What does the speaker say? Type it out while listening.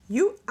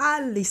You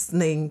are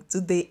listening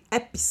to the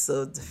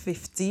episode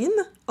 15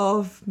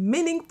 of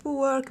Meaningful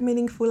Work,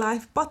 Meaningful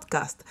Life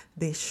podcast,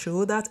 the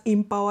show that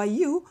empower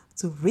you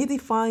to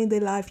redefine the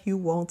life you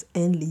want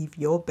and live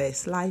your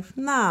best life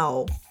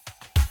now.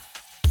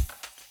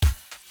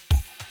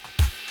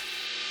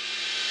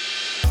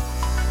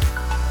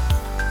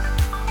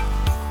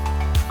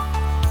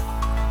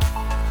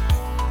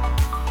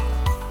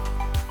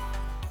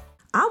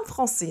 I'm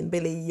Francine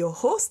Bailey, your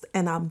host,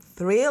 and I'm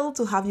thrilled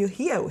to have you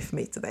here with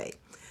me today.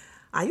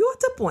 Are you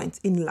at a point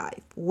in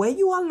life where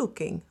you are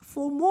looking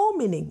for more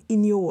meaning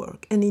in your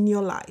work and in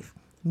your life,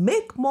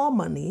 make more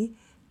money,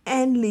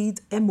 and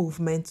lead a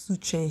movement to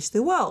change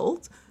the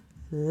world?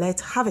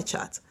 Let's have a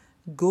chat.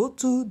 Go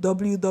to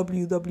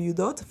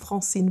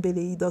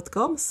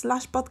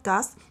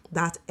www.francinebeley.com/podcast.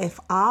 That's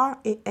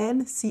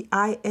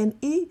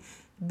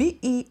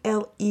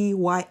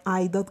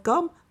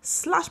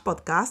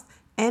Francinebeley.com/podcast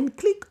and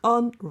click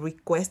on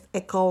Request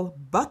a Call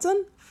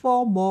button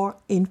for more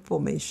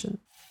information.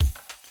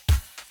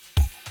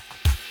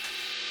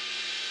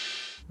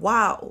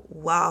 Wow.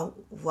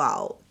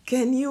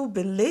 Can you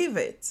believe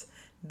it?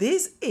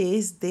 This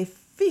is the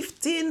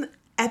 15th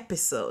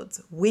episode,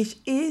 which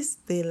is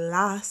the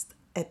last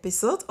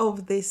episode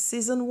of the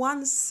season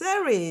 1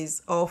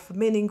 series of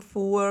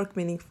Meaningful Work,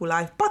 Meaningful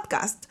Life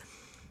podcast.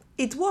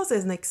 It was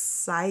an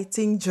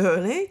exciting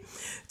journey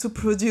to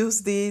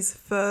produce these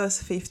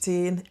first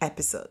 15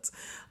 episodes.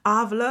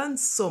 I've learned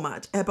so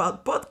much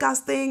about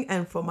podcasting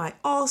and from my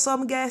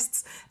awesome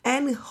guests,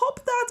 and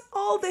hope that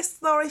all the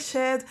stories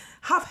shared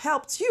have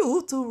helped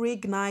you to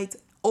reignite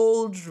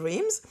old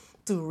dreams,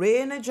 to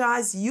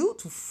re-energize you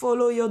to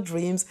follow your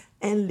dreams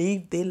and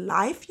live the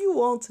life you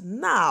want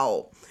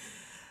now.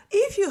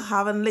 If you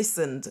haven't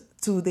listened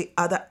to the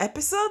other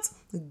episodes,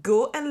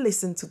 go and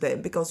listen to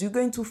them because you're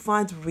going to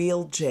find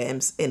real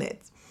gems in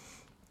it.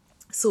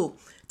 So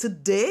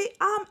today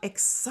I'm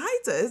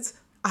excited,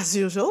 as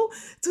usual,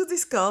 to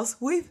discuss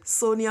with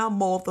Sonia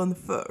Morton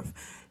Firth.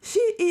 She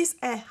is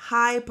a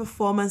high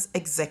performance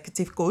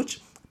executive coach,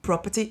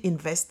 property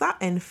investor,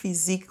 and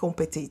physique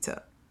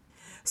competitor.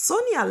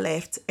 Sonia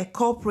left a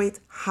corporate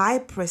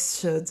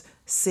high-pressured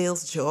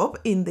sales job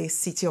in the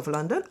City of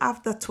London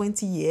after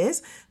 20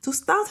 years to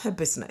start her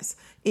business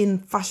in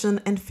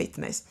fashion and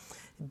fitness,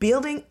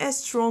 building a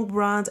strong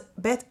brand,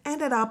 but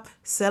ended up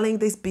selling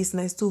this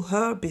business to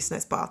her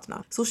business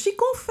partner. So she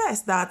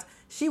confessed that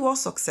she was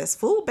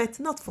successful but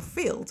not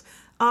fulfilled.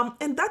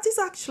 And that is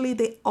actually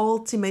the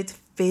ultimate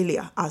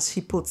failure, as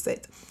she puts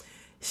it.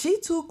 She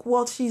took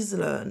what she's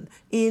learned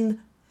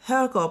in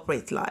her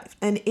corporate life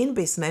and in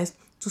business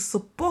to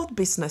support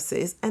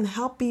businesses and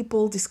help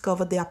people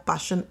discover their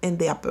passion and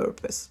their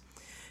purpose.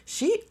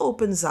 She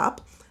opens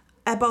up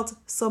about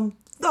some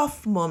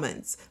tough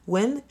moments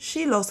when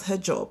she lost her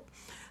job,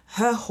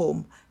 her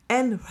home,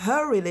 and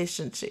her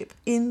relationship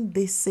in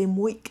the same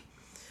week.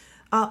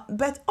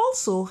 But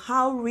also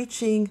how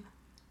reaching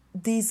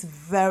this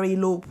very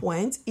low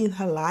point in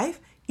her life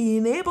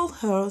enabled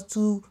her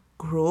to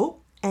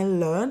grow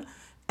and learn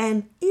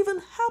and even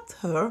helped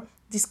her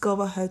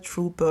discover her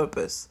true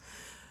purpose.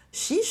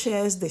 She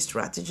shares the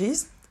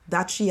strategies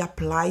that she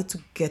applied to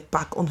get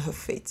back on her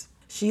feet.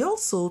 She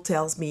also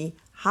tells me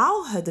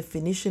how her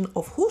definition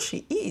of who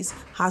she is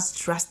has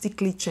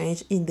drastically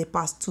changed in the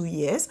past 2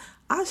 years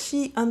as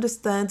she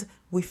understands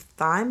with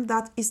time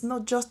that it's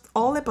not just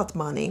all about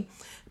money,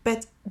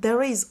 but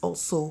there is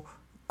also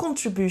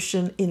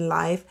contribution in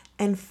life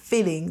and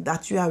feeling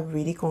that you are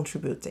really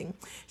contributing.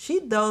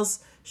 She does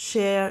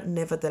share,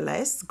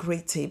 nevertheless,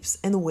 great tips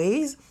and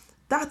ways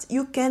that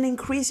you can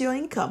increase your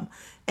income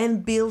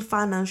and build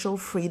financial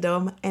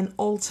freedom and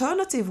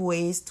alternative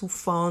ways to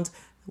fund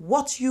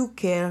what you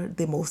care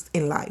the most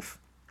in life.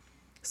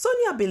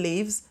 Sonia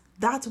believes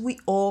that we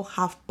all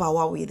have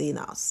power within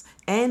us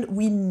and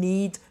we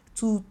need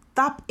to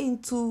tap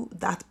into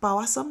that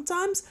power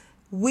sometimes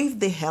with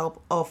the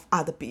help of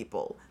other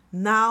people.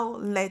 Now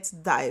let's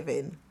dive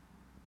in.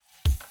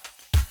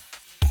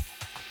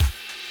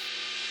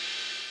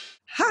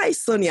 Hi,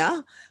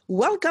 Sonia.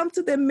 Welcome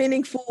to the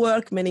Meaningful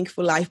Work,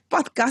 Meaningful Life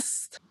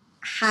podcast.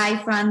 Hi,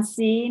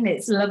 Francine.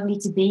 It's lovely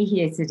to be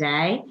here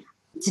today.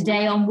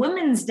 Today on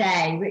Women's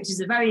Day, which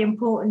is a very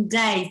important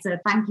day. So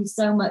thank you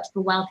so much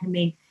for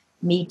welcoming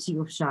me to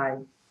your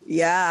show.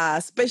 Yeah,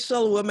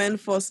 special woman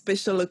for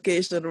special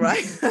occasion,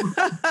 right?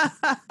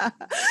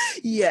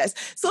 Yes.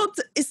 So,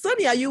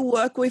 Sonia, you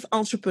work with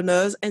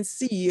entrepreneurs and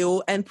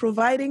CEO and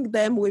providing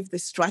them with the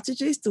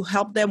strategies to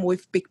help them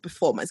with peak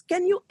performance.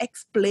 Can you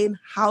explain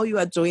how you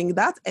are doing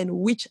that and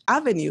which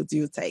avenue do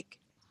you take?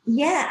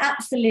 Yeah,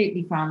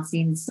 absolutely,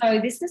 Francine. So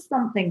this is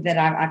something that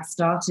I've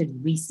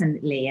started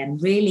recently,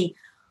 and really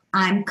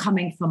I'm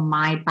coming from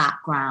my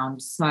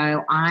background.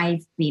 So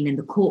I've been in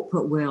the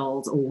corporate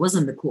world, or was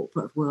in the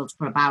corporate world,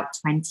 for about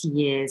 20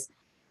 years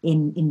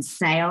in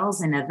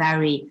sales in a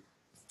very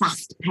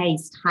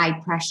fast-paced,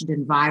 high-pressured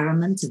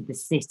environment of the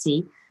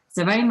city.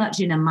 So very much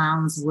in a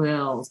man's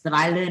world, but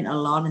I learned a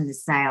lot in the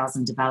sales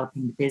and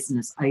developing the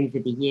business over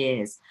the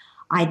years.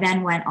 I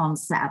then went on,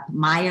 set up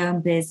my own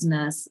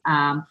business,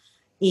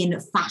 in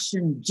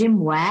fashion gym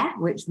wear,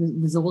 which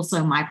was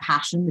also my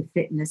passion,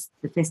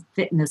 the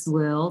fitness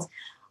world.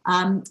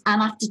 And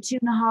after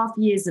 2.5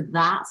 years of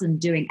that and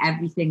doing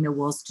everything there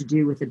was to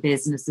do with the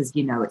business, as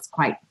you know, it's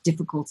quite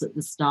difficult at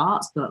the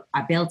start, but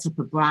I built up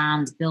a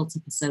brand, built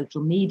up a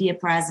social media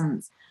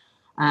presence,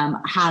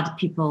 had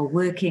people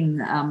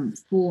working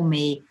for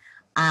me,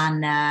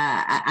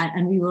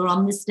 and we were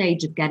on the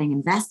stage of getting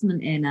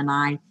investment in, and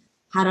I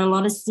had a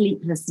lot of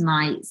sleepless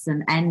nights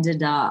and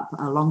ended up,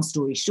 long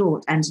story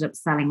short, ended up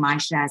selling my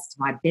shares to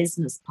my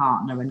business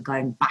partner and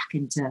going back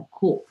into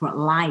corporate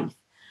life.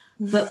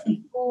 But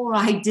before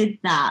I did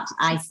that,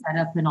 I set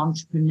up an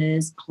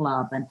entrepreneurs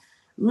club and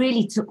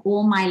really took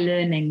all my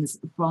learnings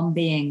from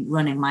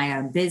running my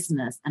own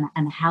business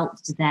and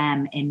helped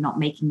them in not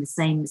making the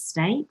same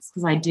mistakes.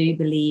 Because I do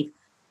believe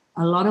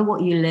a lot of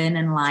what you learn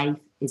in life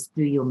is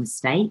through your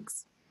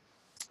mistakes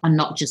and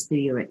not just through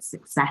your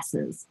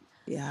successes.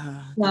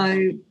 Yeah.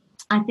 So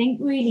I think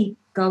really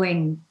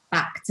going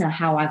back to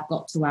how I've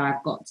got to where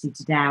I've got to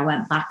today, I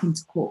went back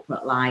into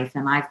corporate life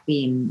and I've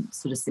been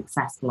sort of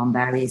successful on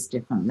various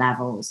different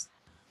levels.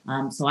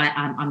 So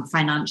I'm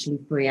financially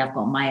free. I've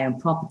got my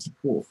own property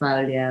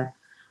portfolio.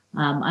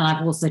 And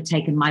I've also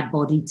taken my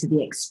body to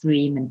the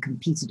extreme and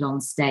competed on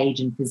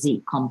stage in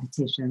physique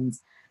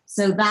competitions.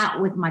 So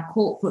that with my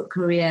corporate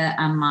career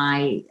and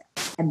my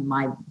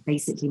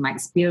basically my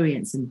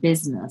experience in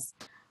business,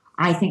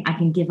 I think I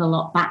can give a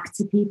lot back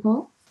to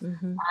people.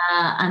 Mm-hmm.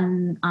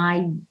 And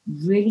I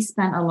really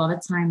spent a lot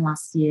of time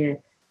last year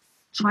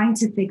trying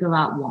to figure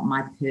out what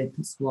my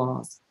purpose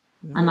was.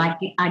 Mm-hmm.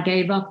 And I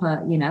gave up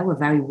a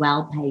very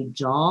well-paid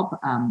job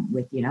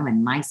with, a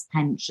nice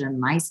pension,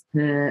 nice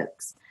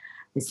perks,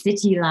 the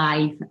city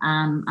life,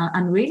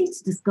 and really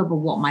to discover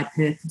what my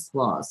purpose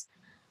was.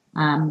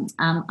 And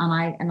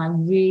I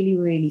really,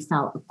 really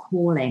felt a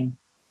calling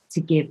to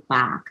give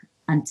back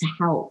and to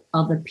help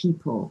other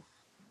people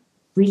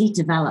really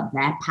develop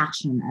their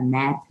passion and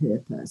their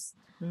purpose.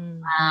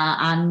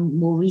 And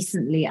more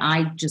recently,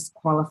 I just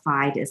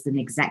qualified as an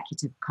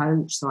executive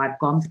coach. So I've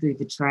gone through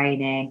the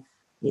training.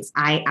 It's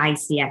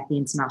ICF, the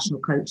International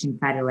Coaching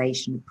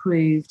Federation,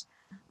 approved.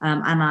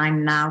 And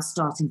I'm now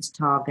starting to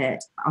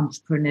target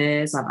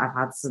entrepreneurs. I've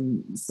had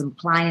some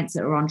clients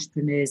that are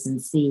entrepreneurs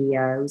and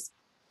CEOs.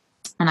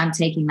 And I'm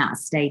taking that a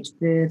stage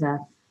further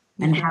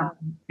and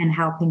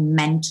helping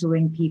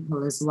mentoring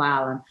people as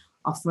well, and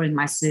offering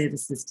my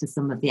services to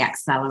some of the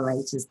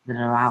accelerators that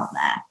are out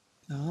there.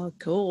 Oh,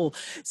 cool.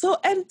 So,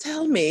 and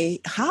tell me,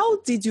 how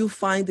did you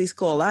find this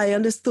call? I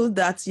understood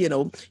that,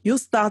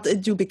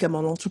 you became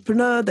an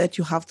entrepreneur, that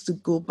you have to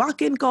go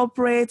back in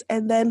corporate,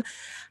 and then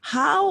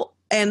how,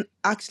 and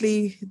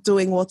actually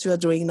doing what you are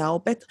doing now.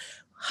 But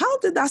how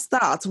did that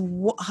start?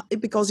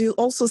 Because you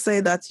also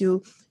say that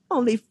you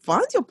only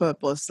found your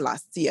purpose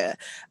last year.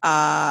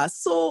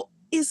 So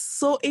it's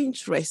so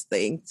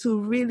interesting to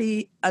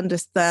really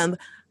understand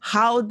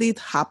how that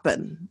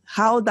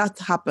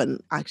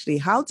happened, actually.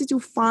 How did you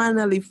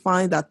finally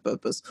find that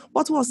purpose?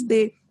 What was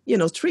the,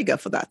 trigger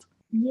for that?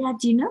 Yeah,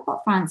 do you know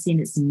what, Francine?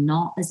 It's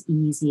not as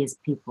easy as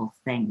people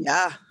think.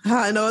 Yeah,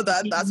 I know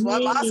that. That's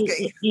what I'm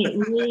asking. It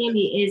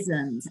really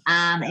isn't.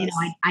 And, yes.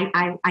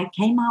 I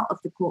came out of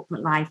the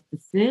corporate life the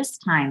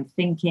first time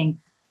thinking,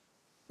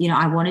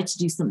 I wanted to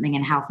do something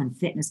in health and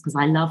fitness because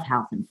I love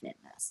health and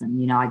fitness.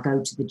 And, I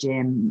go to the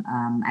gym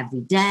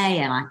every day,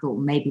 and I thought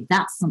maybe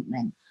that's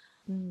something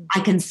I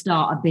can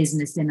start a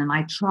business in. And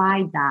I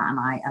tried that,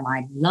 and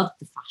I loved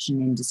the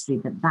fashion industry,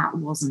 but that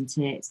wasn't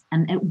it.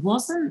 And it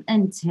wasn't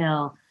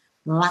until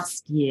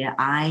last year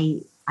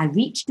I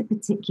reached a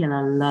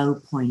particular low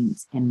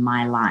point in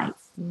my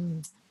life.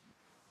 And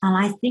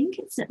I think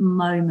it's at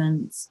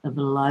moments of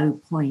low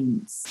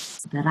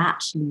points that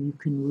actually you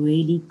can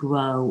really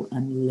grow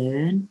and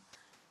learn.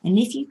 And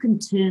if you can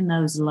turn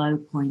those low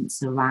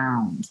points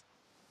around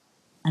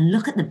and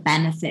look at the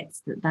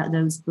benefits that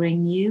those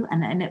bring you.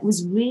 And it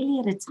was really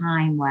at a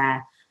time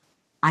where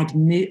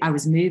I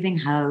was moving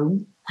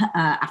home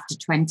after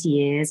 20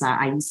 years.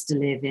 I used to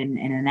live in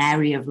an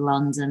area of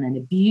London in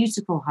a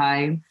beautiful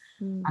home.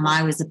 And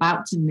I was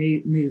about to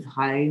move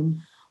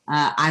home.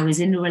 I was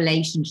in a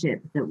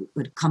relationship that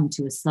would come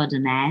to a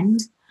sudden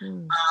end.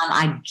 And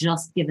I'd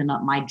just given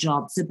up my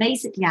job. So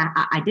basically,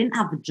 I didn't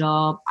have a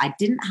job. I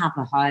didn't have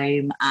a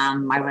home.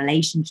 And my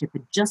relationship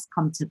had just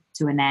come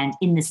to an end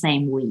in the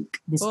same week.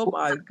 Oh,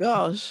 my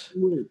gosh.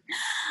 Week.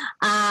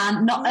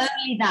 And not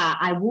only that,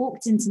 I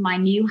walked into my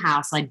new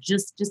house I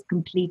just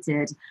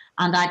completed.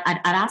 And I'd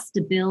asked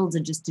a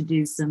builder just to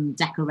do some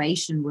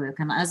decoration work.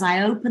 And as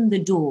I opened the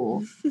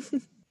door,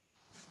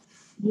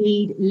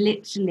 he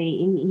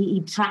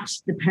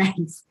trashed the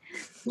place.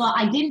 Well,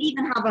 I didn't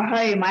even have a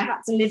home. I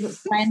had to live at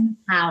friends'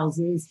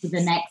 houses for the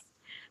next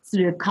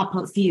sort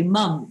of few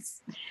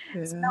months.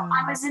 Yeah. So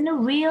I was in a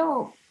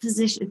real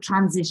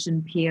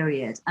transition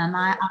period, and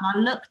I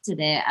looked at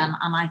it and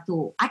I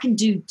thought I can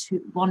do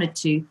one or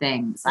two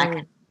things. I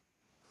can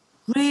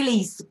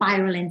really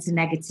spiral into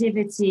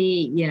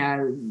negativity,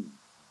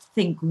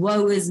 think,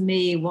 woe is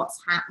me,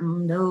 what's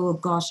happened? Oh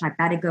gosh, I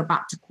better go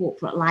back to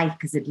corporate life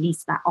because at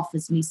least that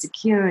offers me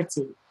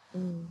security.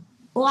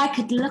 Or I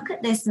could look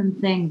at this and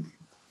think,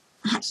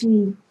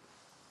 actually,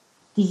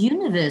 the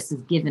universe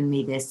has given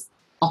me this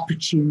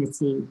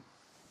opportunity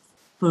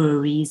for a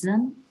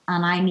reason,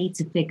 and I need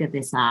to figure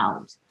this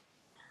out.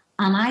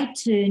 And I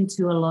turn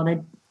to a lot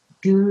of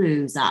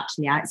gurus,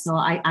 actually. I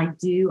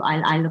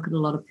look at a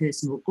lot of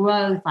personal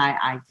growth.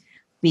 I've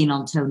been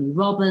on Tony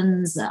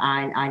Robbins.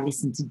 I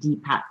listen to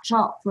Deepak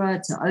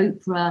Chopra, to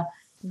Oprah.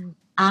 And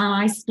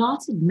I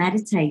started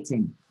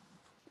meditating.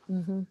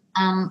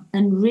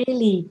 And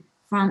really,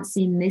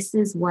 Francine, this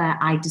is where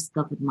I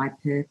discovered my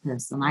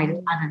purpose. And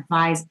I'd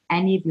advise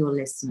any of your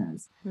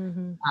listeners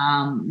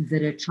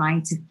that are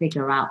trying to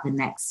figure out the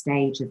next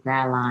stage of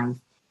their life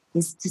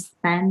is to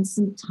spend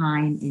some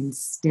time in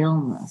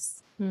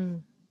stillness.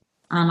 And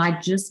I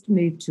just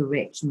moved to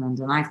Richmond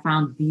and I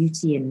found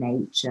beauty in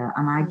nature.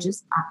 And I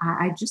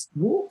just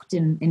walked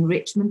in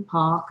Richmond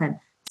Park and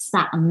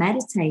sat and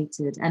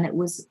meditated. And it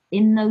was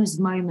in those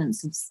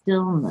moments of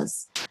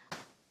stillness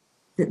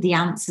that the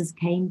answers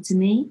came to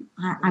me.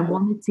 I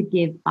wanted to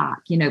give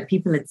back. You know,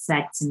 people had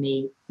said to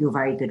me, you're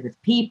very good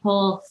with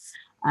people.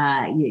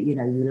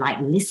 You like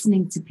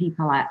listening to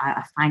people.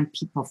 I find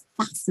people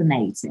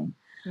fascinating.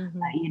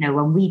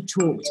 When we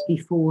talked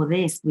before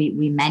this,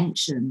 we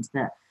mentioned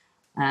that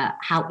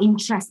how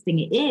interesting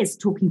it is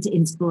talking to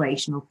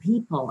inspirational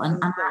people.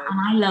 And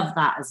I love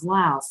that as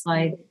well. So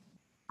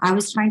I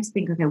was trying to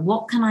think, okay,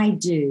 what can I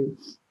do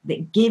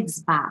that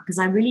gives back? Because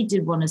I really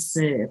did want to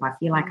serve. I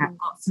feel like I've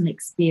got some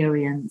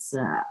experience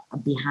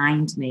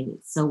behind me.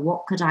 So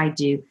what could I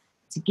do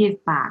to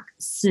give back,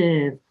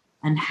 serve,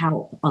 and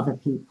help other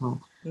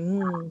people?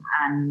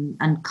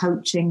 And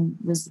coaching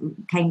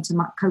came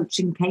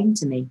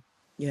to me.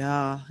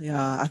 Yeah,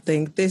 I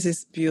think this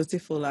is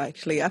beautiful,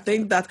 actually. I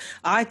think that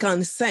I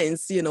can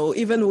sense,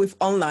 even with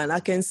online,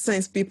 I can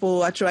sense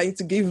people are trying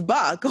to give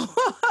back.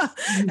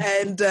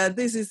 And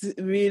this is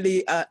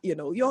really,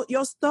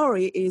 your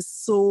story is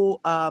so,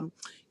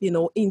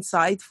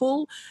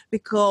 insightful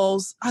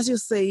because, as you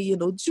say,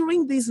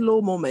 during these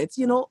low moments,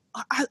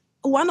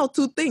 one or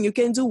two things, you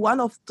can do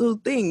one of two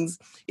things,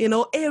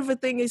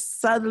 everything is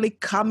suddenly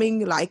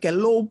coming like a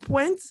low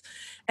point.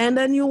 And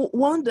then you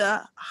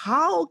wonder,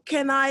 how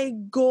can I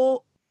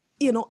go,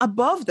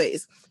 above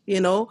this?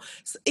 So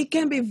it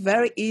can be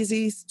very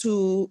easy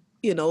to,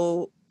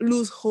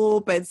 lose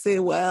hope and say,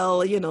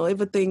 well,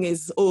 everything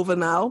is over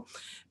now.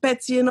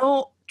 But,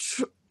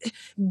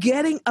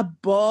 getting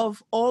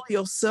above all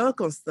your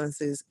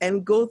circumstances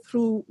and go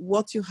through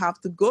what you have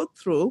to go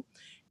through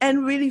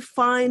and really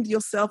find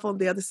yourself on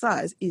the other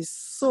side is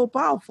so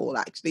powerful,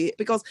 actually,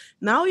 because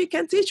now you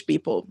can teach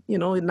people,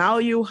 now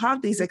you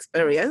have this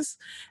experience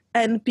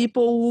and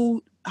people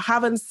who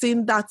haven't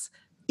seen that,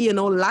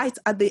 light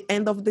at the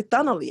end of the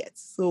tunnel yet.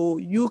 So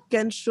you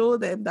can show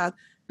them that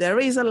there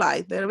is a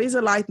light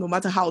no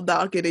matter how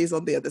dark it is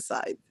on the other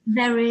side.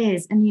 There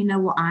is. And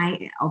what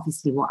I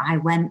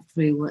went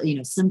through,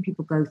 some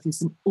people go through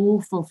some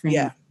awful things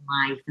in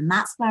life, and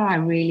that's where I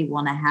really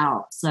want to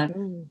help. So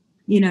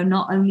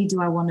not only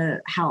do I want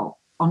to help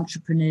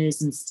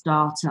entrepreneurs and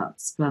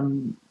startups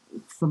from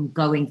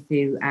going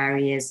through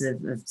areas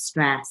of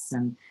stress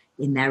and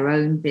in their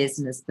own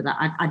business, but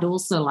I'd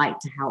also like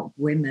to help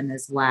women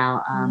as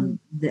well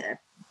that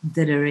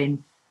are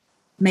in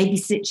maybe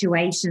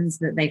situations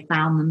that they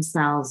found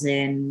themselves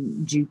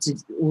in due to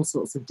all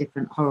sorts of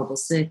different horrible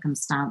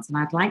circumstances. And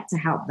I'd like to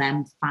help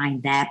them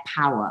find their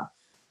power,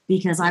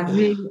 because I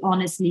really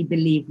honestly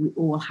believe we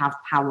all have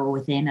power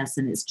within us,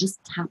 and it's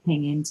just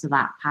tapping into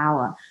that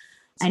power.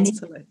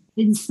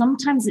 And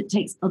sometimes it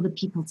takes other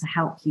people to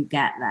help you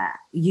get there.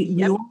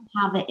 You all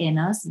have it in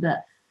us,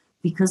 but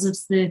because of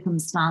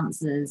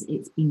circumstances,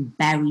 it's been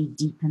buried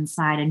deep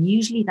inside. And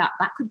usually that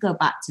could go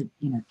back to,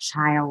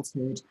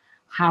 childhood,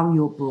 how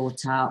you're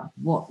brought up,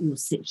 what your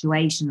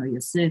situation or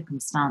your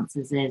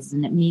circumstances is.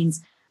 And it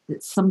means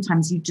that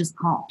sometimes you just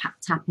can't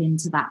tap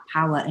into that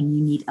power and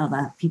you need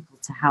other people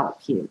to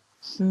help you.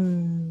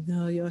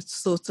 No, you're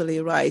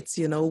totally right.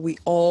 We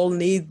all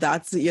need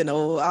that.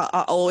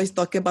 I always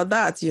talk about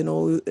that.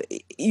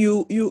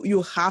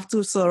 You have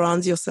to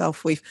surround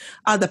yourself with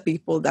other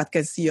people that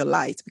can see your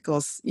light,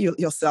 because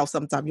yourself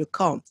sometimes you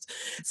can't.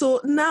 So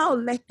now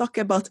let's talk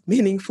about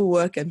meaningful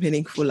work and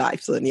meaningful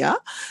life, Sonia.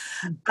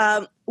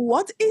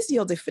 What is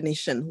your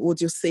definition, would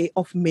you say,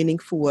 of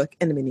meaningful work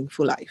and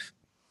meaningful life?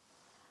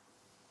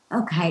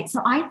 Okay,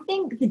 so I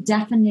think the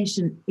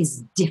definition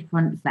is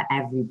different for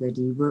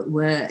everybody.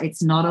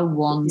 It's not a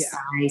one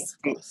size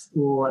fits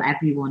all.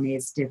 Everyone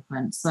is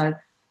different. So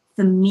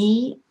for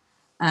me,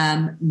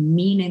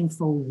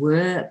 meaningful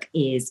work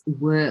is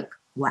work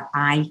where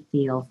I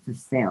feel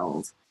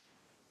fulfilled.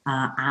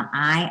 And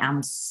I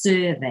am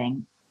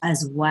serving,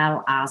 as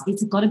well as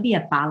it's got to be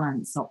a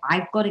balance. So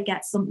I've got to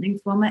get something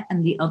from it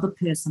and the other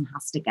person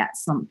has to get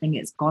something.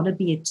 It's got to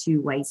be a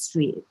two-way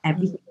street.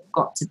 Everything's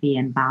got to be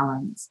in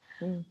balance.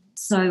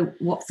 So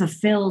what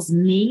fulfills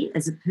me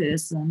as a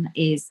person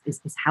is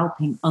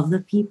helping other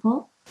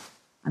people.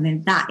 I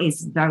mean, that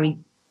is very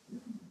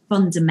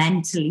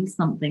fundamentally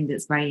something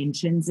that's very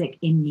intrinsic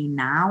in me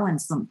now,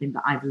 and something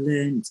that I've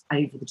learned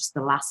over just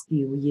the last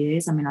few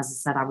years. I mean, as I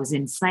said, I was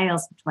in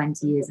sales for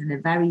 20 years in a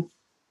very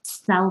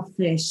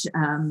selfish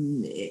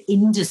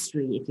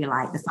industry, if you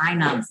like, the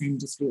finance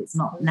industry. It's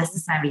not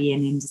necessarily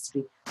an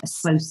industry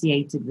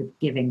associated with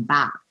giving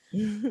back.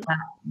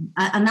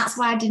 And that's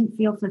why I didn't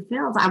feel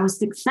fulfilled. I was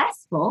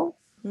successful,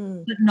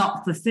 but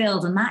not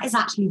fulfilled. And that is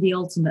actually the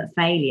ultimate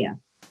failure.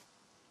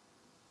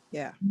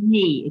 Yeah.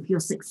 Me, if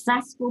you're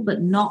successful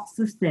but not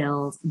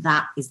fulfilled,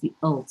 that is the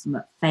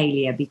ultimate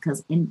failure,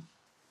 because in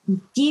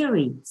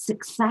theory,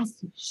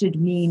 success should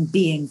mean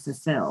being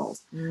fulfilled.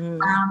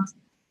 And,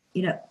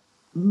 you know,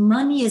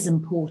 money is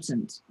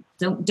important.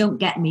 Don't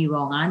get me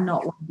wrong. I'm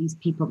not one of these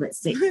people that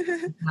sit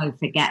and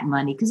forget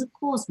money, because of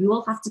course we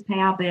all have to pay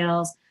our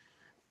bills.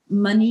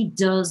 Money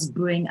does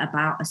bring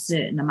about a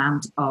certain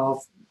amount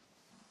of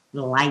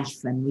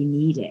life, and we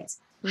need it.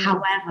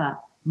 However,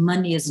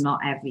 money is not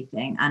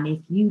everything. And if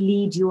you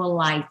lead your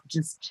life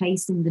just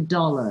chasing the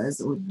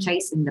dollars or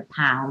chasing the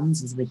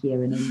pounds, as we're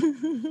hearing,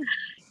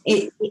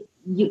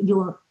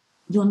 you're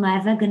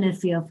never going to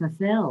feel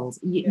fulfilled.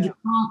 You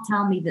can't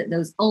tell me that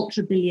those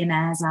ultra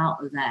billionaires out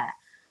there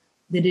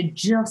that are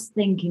just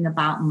thinking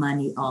about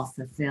money are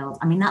fulfilled.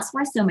 I mean, that's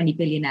why so many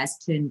billionaires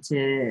turn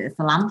to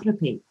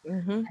philanthropy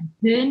and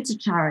turn to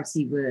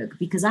charity work,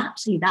 because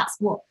actually that's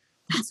what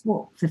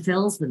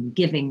fulfills them,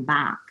 giving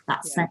back,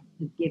 that sense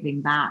of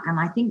giving back. And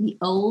I think the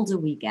older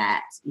we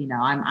get, you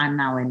know, I'm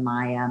now in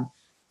my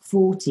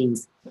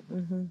 40s.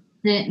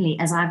 Certainly,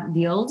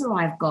 the older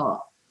I've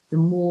got, the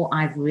more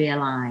I've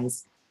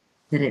realized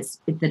that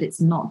it's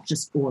not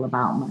just all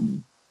about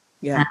money.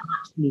 Yeah. And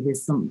actually,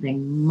 there's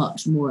something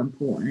much more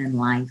important in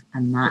life,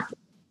 and that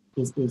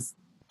is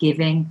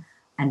giving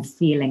and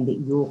feeling that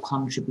you're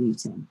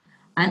contributing.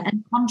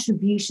 And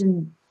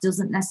contribution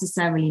doesn't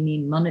necessarily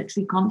mean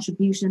monetary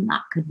contribution.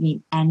 That could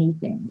mean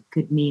anything. It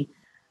could mean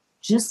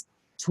just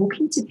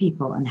talking to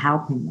people and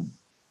helping them.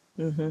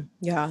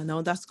 Yeah,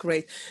 no, that's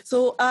great.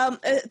 So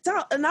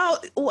now,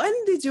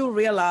 when did you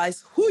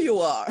realize who you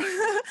are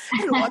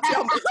and what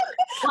your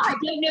well, I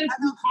don't know if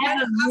you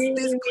ever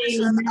really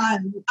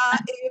I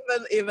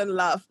even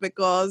laugh,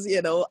 because,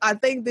 you know, I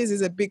think this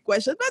is a big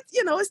question, but,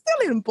 you know, it's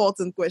still an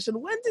important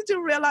question. When did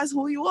you realize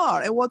who you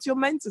are and what you're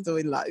meant to do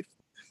in life?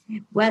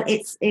 Well,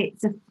 it's a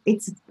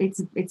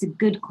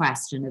good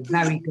question, a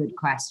very good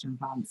question,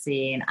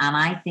 Francine. And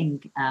I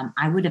think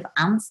I would have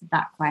answered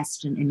that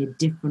question in a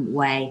different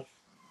way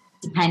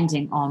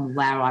depending on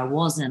where I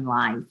was in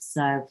life.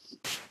 So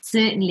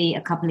certainly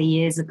a couple of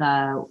years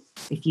ago,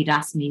 if you'd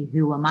asked me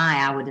who am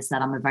I would have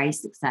said I'm a very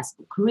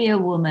successful career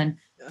woman,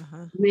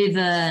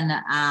 driven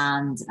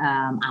and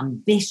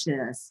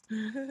ambitious.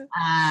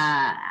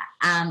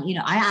 And, you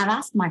know, I'd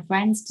asked my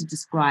friends to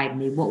describe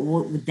me. What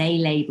would they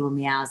label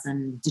me as?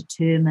 And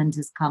determined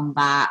has come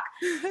back,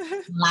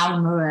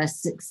 glamorous,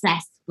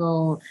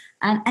 successful.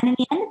 And at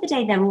the end of the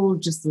day, they're all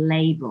just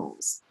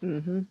labels.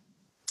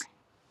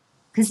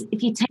 Because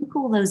if you take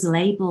all those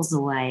labels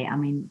away, I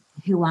mean,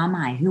 who am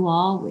I? Who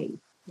are we?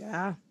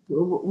 Yeah.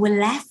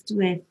 We're left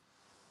with,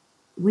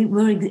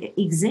 we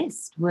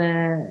exist.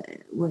 We're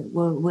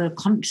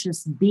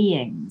conscious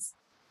beings.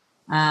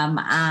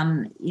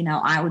 And, you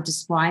know, I would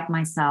describe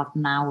myself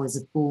now as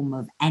a form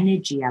of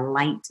energy, a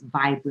light,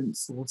 vibrant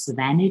source of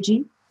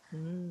energy.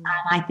 And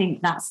I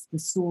think that's the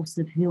source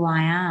of who I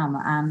am.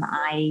 And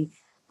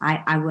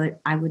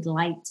I would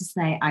like to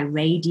say I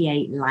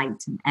radiate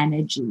light and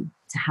energy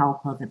to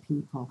help other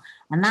people.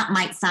 And that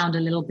might sound a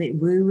little bit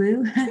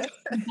woo-woo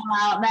people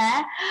out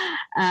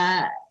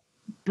there.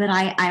 But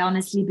I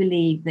honestly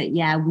believe that,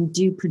 yeah, we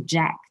do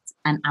project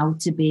an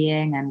outer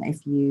being. And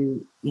if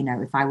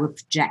if I were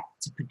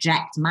to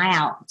project my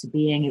outer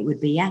being, it would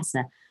be, yes,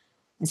 a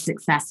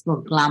successful,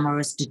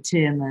 glamorous,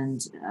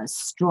 determined,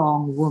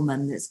 strong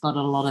woman that's got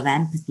a lot of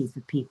empathy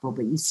for people.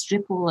 But you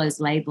strip all those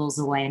labels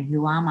away, and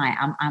who am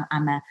I?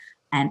 I'm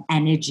an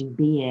energy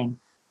being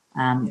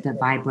that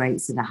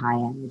vibrates at a high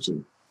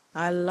energy.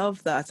 I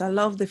love that. I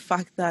love the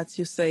fact that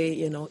you say,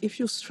 you know, if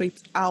you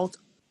stripped out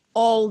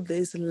all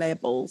these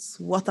labels,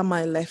 what am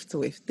I left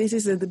with? This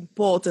is an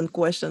important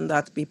question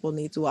that people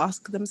need to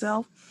ask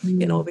themselves,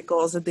 you know,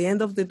 because at the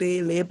end of the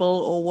day, label,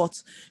 or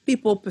what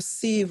people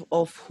perceive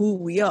of who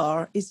we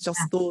are, is just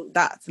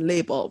that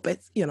label. But,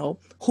 you know,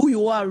 who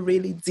you are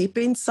really deep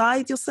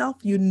inside yourself,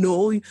 you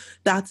know,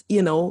 that,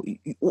 you know,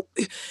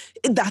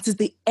 that is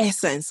the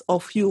essence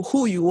of you,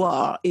 who you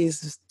are,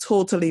 is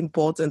totally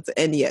important.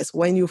 And yes,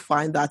 when you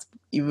find that,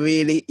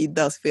 it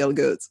does feel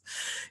good.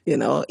 You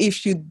know,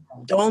 if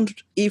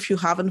you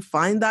haven't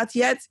found that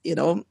yet, you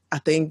know, I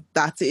think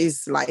that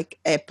is like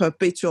a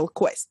perpetual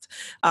quest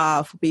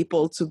for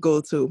people to go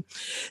to.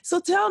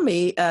 So tell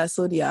me,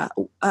 Sonia,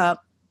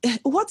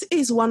 what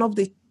is one of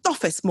the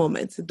toughest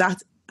moments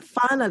that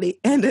finally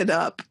ended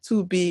up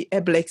to be a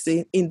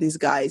blessing in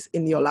disguise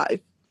in your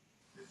life?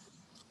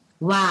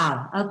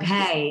 Wow.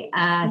 Okay.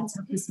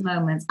 Toughest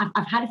moments.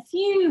 I've had a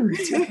few.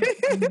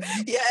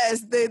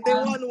 Yes, the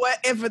one where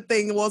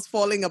everything was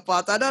falling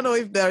apart. I don't know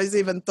if there is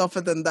even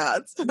tougher than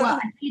that. Well,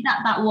 I see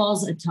that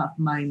was a tough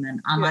moment,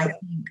 and I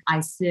think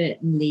I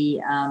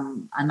certainly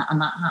and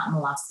that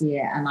happened last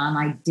year, and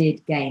I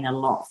did gain a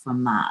lot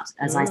from that.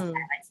 As I said,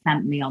 it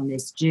sent me on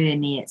this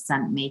journey. It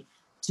sent me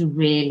to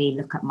really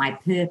look at my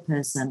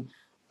purpose and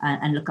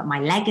look at my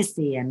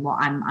legacy and what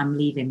I'm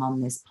leaving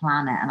on this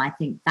planet. And I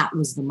think that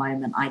was the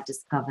moment I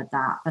discovered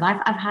that. But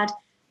I've had,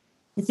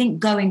 I think,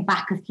 going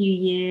back a few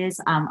years,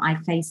 I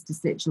faced a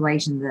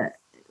situation that,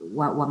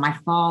 well, my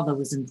father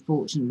was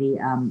unfortunately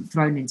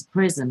thrown into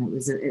prison. It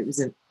was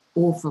an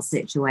awful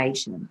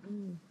situation,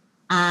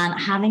 and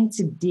having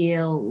to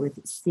deal with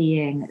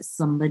seeing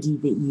somebody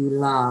that you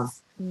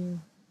love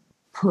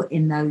put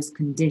in those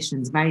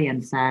conditions very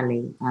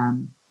unfairly,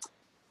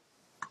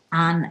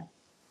 and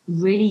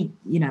really,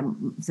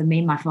 for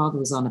me, my father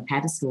was on a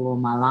pedestal all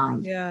my life.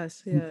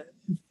 Yes. To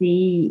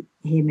see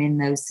him in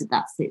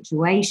that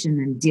situation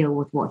and deal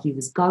with what he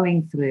was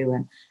going through,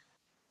 and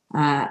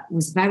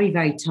was very,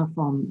 very tough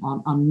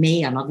on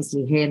me and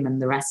obviously him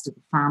and the rest of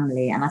the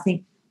family. And I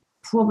think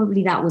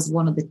probably that was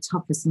one of the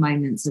toughest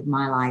moments of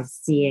my life,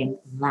 seeing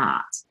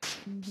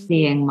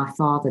my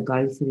father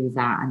go through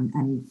that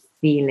and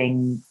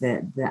feeling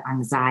the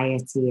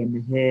anxiety and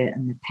the hurt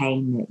and the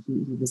pain that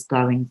he was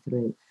going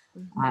through.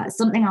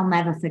 Something I'll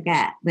never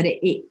forget, but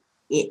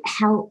it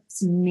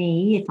helped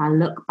me, if I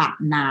look back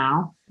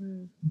now,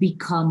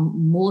 become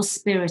more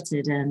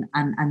spirited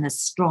and a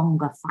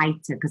stronger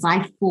fighter, because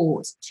I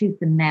fought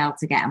tooth and nail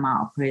to get him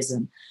out of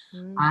prison.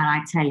 And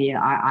I tell you,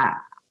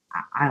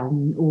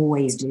 I'll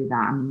always do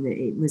that. And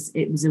it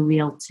was a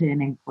real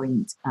turning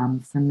point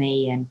for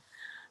me, and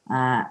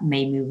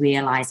made me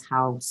realize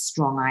how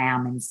strong I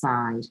am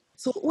inside.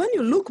 So when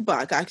you look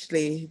back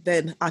actually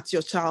then at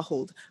your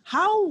childhood,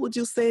 how would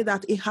you say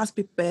that it has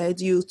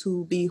prepared you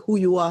to be who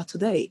you are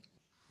today?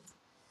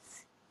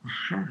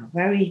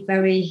 Very,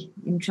 very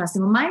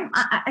interesting. Well,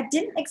 I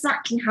didn't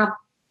exactly have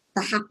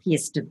the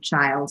happiest of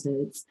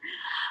childhoods.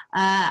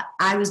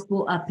 I was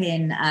brought up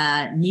in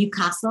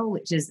Newcastle,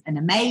 which is an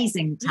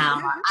amazing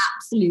town. I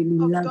absolutely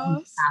love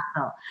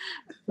Newcastle.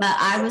 But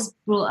I was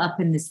brought up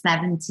in the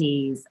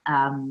 70s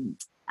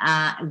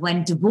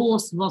when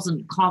divorce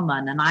wasn't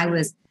common. And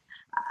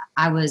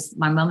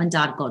my mum and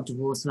dad got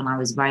divorced when I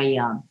was very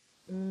young.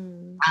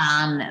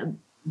 And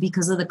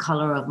because of the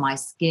color of my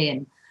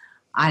skin,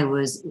 I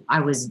was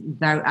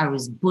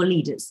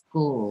bullied at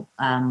school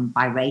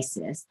by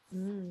racists.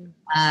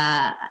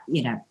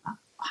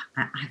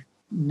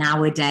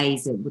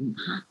 Nowadays it wouldn't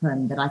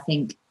happen, but I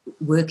think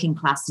working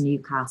class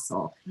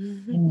Newcastle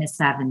in the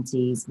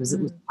 70s was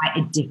quite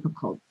a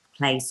difficult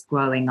place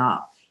growing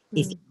up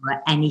if you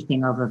were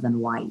anything other than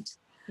white.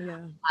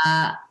 And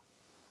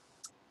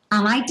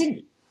I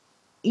didn't,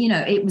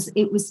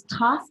 it was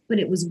tough, but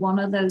it was one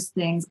of those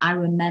things I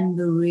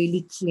remember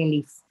really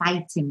clearly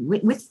fighting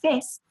with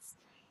fists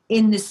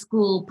in the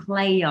school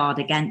play yard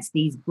against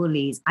these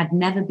bullies. I'd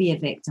never be a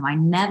victim. I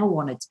never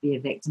wanted to be a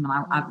victim.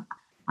 And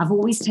I've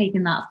always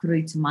taken that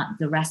through to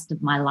the rest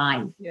of my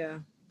life. Yeah.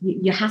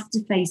 You have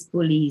to face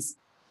bullies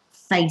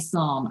face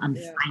on and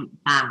fight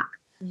back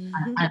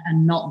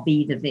and not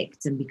be the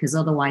victim, because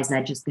otherwise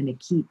they're just going to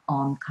keep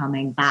on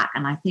coming back.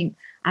 And I think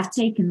I've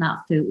taken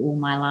that through all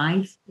my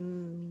life,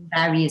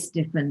 various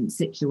different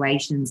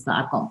situations that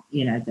I've got,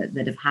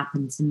 that have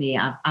happened to me.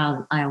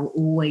 I'll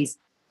always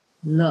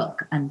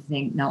look and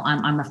think, no,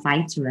 I'm a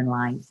fighter in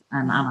life,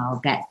 and I'll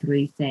get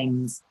through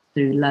things,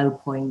 through low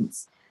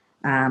points,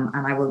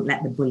 and I won't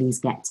let the bullies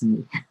get to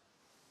me.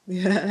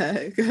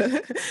 Yeah,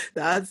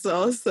 that's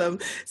awesome.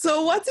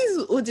 So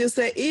would you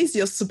say is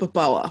your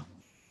superpower?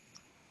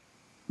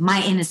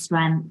 My inner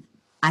strength,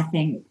 I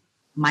think,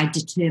 my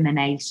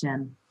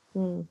determination,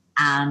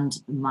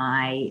 and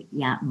my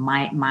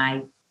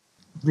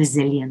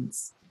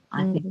resilience.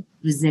 I think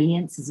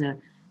resilience is a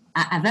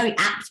very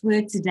apt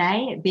word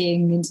today, it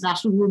being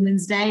International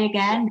Women's Day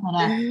again, but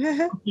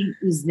I think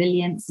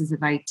resilience is a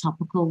very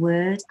topical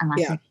word. And I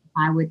think if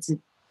I were to,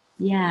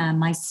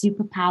 my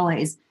superpower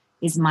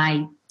is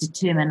my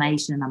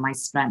determination and my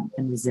strength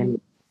and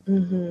resilience.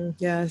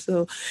 Yeah,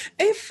 so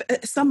if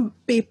some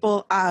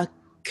people are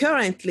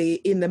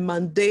currently in a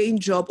mundane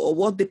job, or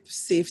what they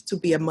perceive to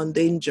be a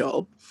mundane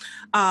job,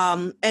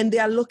 and they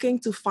are looking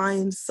to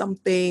find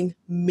something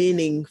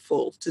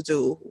meaningful to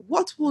do,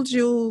 what would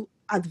you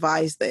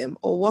advise them,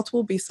 or what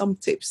will be some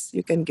tips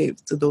you can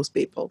give to those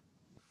people?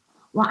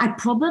 Well, I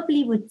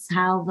probably would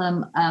tell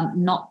them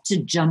not to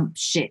jump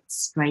ship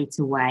straight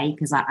away,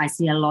 because I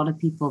see a lot of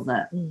people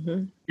that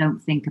don't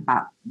think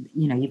about,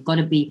 you've got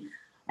to be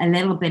a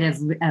little bit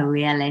of a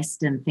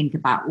realist and think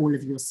about all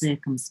of your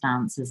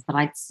circumstances. But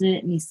I'd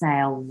certainly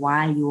say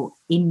while you're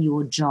in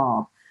your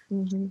job,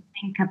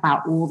 think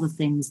about all the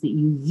things that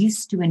you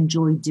used to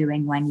enjoy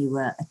doing when you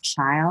were a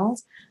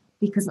child,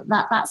 because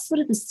that's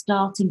sort of the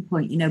starting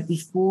point,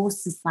 before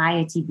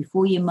society,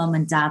 before your mum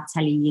and dad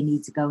tell you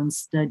need to go and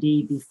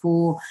study,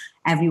 before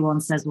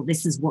everyone says, well,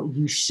 this is what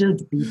you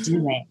should be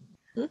doing.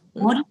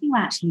 Mm-hmm. What do you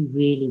actually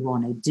really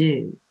want to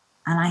do?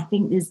 And I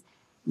think there's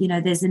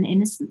an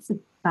innocence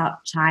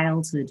about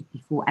childhood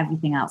before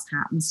everything else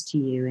happens to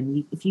you.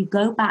 And if you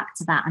go back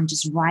to that and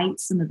just write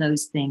some of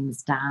those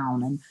things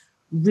down and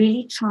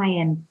really try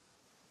and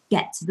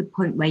get to the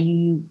point where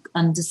you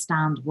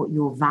understand what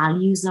your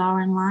values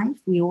are in life.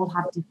 We all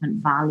have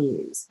different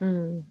values.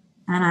 And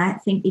I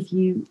think if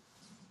you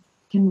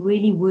can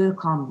really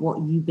work on what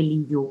you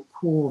believe your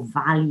core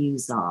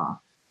values are,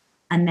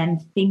 and then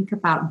think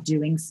about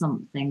doing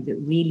something that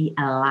really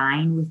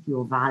align with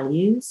your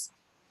values,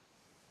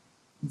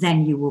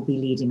 then you will be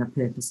leading a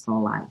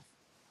purposeful life.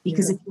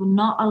 Because if you're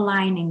not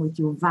aligning with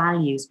your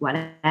values,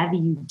 whatever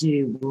you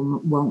do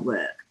won't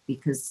work,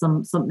 because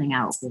something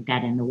else will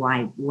get in the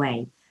way.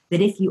 But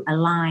if you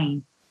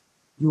align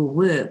your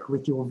work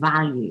with your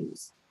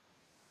values,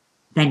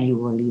 then you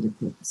will lead a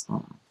purposeful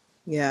life.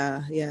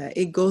 Yeah.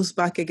 It goes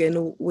back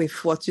again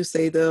with what you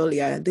said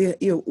earlier.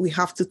 We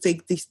have to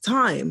take the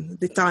time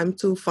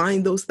to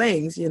find those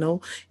things, It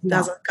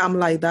doesn't come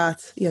like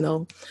that,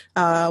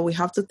 We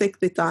have to take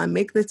the time,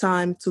 make the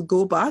time to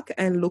go back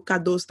and look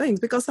at those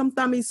things, because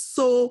sometimes it's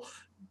so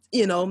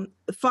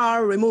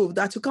far removed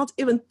that you can't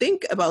even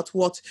think about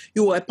what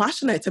you were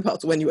passionate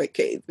about when you were a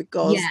kid,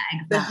 because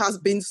there has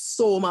been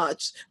so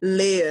much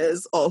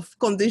layers of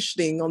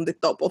conditioning on the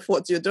top of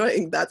what you're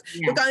doing that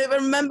you can't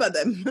even remember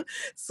them.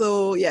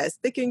 So yes,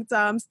 taking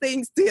time,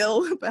 staying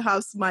still,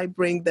 perhaps might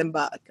bring them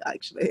back,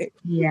 actually.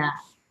 Yeah,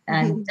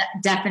 and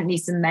definitely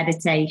some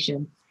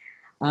meditation,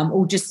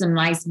 or just some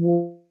nice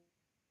walks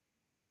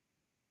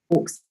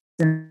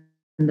in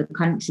the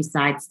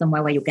countryside,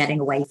 somewhere where you're getting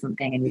away from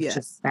things and you're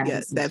just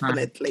spending some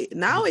definitely time.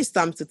 Now it's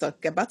time to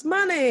talk about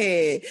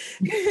money.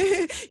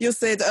 You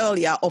said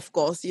earlier, of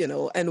course,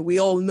 and we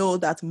all know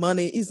that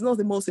money is not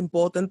the most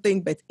important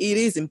thing, but it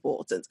is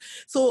important.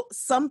 So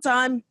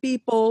sometimes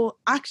people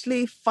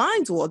actually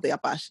find what they are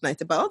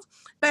passionate about,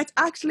 but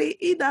actually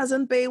it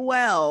doesn't pay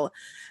well.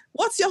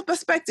 What's your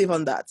perspective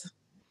on that?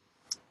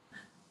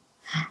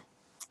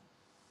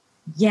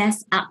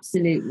 Yes,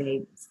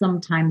 absolutely.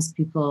 Sometimes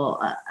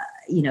people,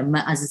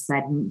 as I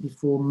said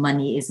before,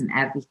 money isn't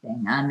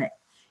everything. And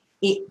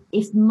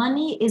if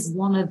money is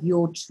one of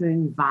your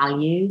true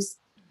values,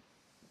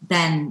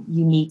 then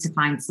you need to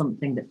find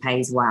something that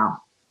pays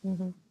well.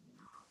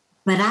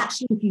 But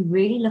actually, if you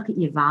really look at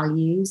your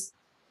values,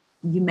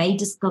 you may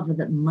discover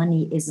that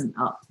money isn't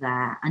up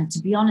there. And to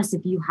be honest,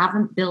 if you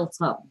haven't built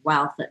up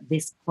wealth at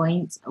this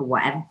point, or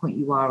whatever point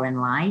you are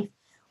in life,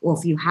 or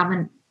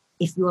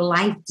if your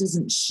life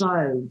doesn't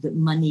show that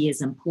money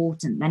is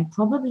important, then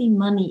probably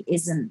money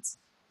isn't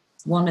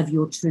one of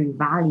your true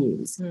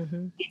values.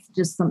 It's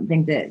just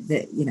something that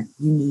you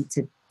need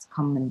to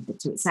come and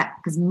to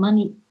accept, because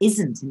money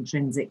isn't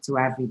intrinsic to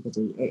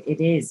everybody.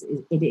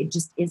 It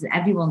just is.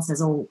 Everyone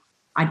says, oh,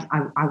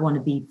 I want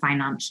to be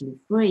financially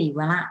free.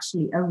 Well,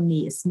 actually,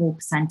 only a small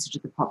percentage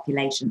of the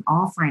population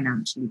are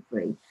financially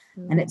free.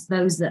 And it's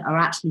those that are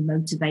actually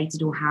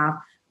motivated or have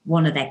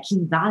one of their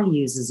key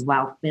values as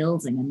wealth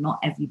building, and not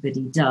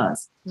everybody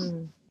does.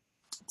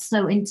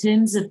 So in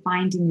terms of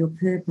finding your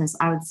purpose,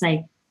 I would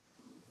say,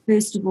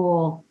 first of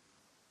all,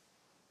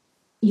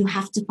 you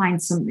have to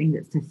find something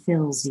that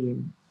fulfills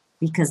you,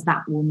 because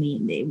that will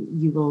mean that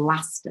you will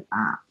last at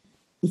that.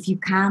 If you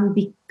can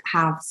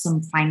have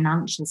some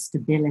financial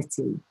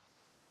stability,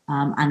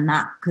 and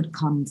that could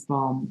come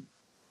from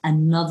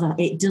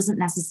it doesn't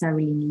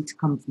necessarily need to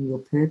come from your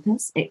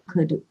purpose. It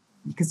could,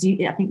 because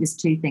I think there's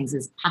two things.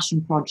 There's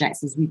passion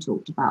projects, as we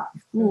talked about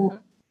before,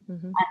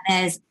 and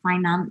there's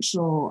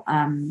financial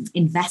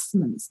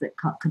investments that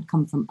could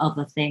come from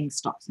other things,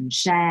 stocks and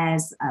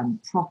shares,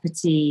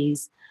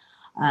 properties,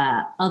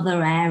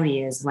 other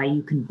areas where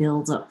you can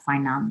build up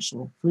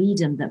financial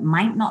freedom that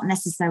might not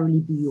necessarily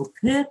be your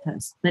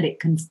purpose, but it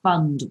can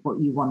fund what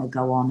you want to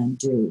go on and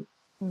do.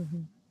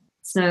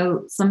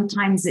 So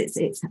sometimes it's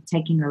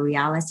taking a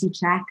reality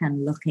check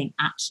and looking,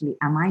 actually,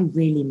 am I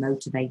really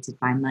motivated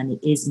by money?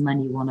 Is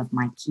money one of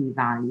my key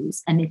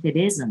values? And if it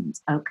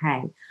isn't,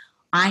 okay,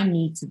 I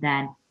need to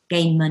then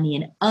gain money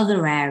in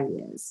other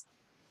areas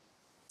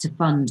to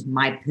fund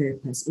my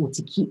purpose, or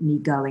to keep me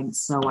going,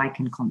 so I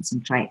can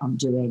concentrate on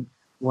doing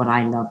what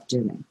I love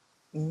doing.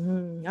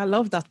 I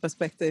love that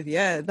perspective.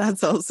 Yeah,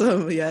 that's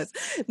awesome. Yes.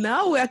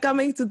 Now we are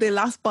coming to the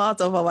last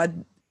part of our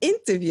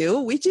interview,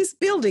 which is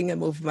building a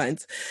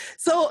movement.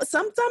 So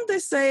sometimes they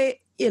say,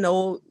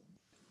 I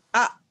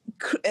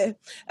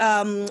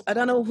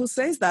don't know who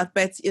says that,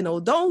 but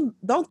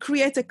don't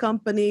create a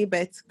company,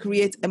 but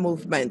create a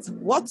movement.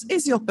 What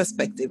is your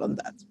perspective on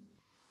that?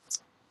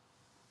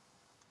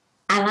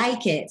 I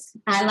like it.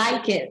 I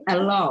like it a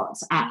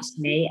lot,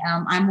 actually.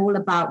 I'm all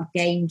about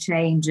game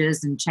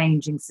changers and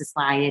changing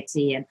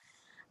society, and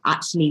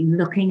actually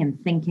looking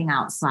and thinking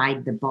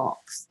outside the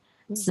box.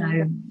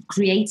 So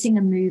creating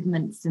a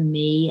movement for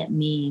me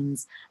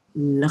means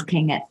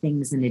looking at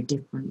things in a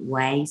different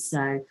way.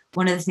 So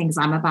one of the things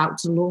I'm about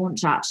to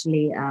launch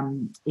actually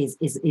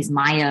is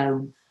my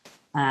own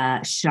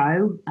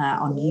show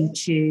on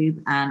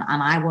YouTube,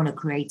 and I want to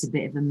create a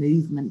bit of a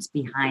movement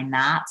behind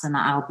that. And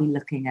I'll be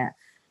looking at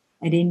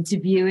at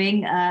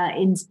interviewing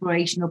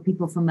inspirational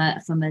people from a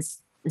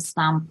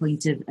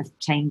standpoint of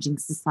changing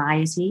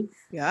society.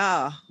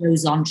 Yeah.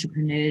 Those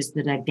entrepreneurs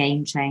that are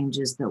game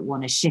changers, that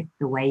want to shift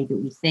the way that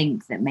we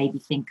think, that maybe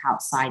think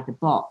outside the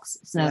box.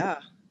 So yeah.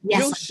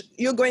 yes,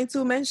 You're going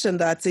to mention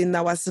that in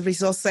our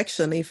resource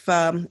section if,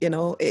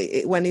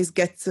 when it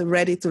gets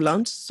ready to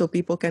launch, so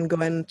people can go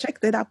and check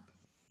that up.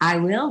 I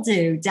will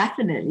do,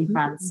 definitely,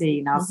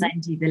 Francine. I'll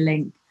send you the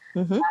link.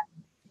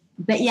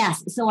 But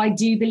yes, so I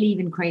do believe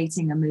in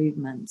creating a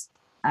movement.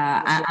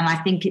 And I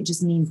think it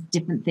just means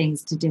different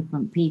things to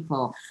different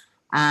people.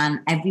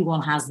 And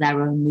everyone has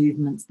their own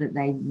movements that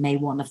they may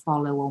want to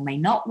follow or may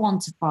not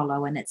want to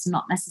follow. And it's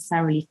not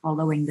necessarily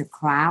following the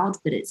crowd,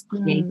 but it's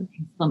creating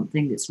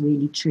something that's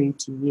really true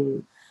to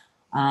you.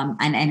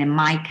 And in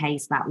my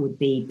case, that would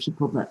be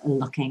people that are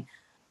looking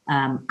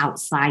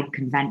outside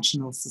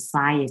conventional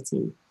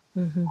society.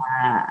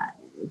 By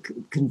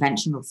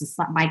conventional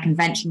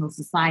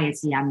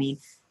society, I mean,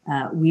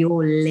 we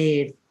all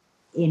live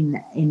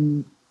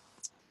in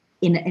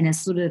a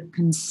sort of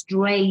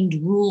constrained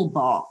rule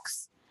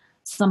box,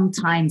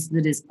 sometimes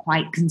that is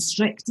quite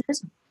constricted.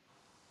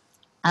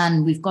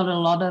 And we've got a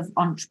lot of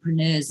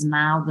entrepreneurs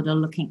now that are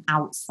looking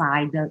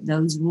outside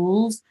those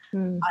rules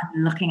and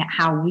looking at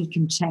how we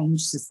can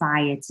change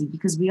society,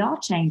 because we are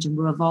changing,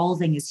 we're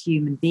evolving as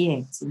human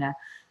beings. You know,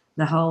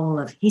 the whole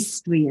of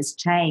history has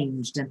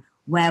changed, and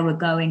where we're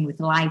going with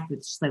life,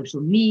 with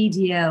social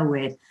media,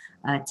 with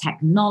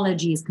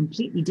technology is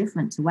completely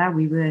different to where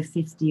we were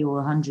 50 or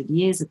 100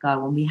 years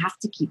ago, and we have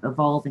to keep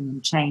evolving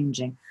and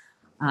changing.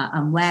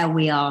 And where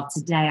we are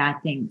today, I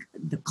think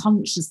the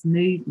conscious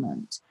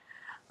movement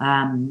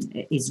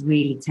is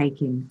really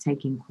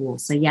taking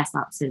course. So yes,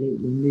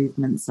 absolutely,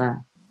 movements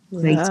are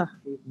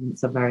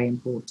very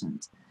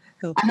important.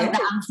 Okay. I hope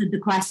that answered the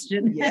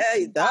question. Yeah,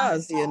 it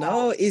does.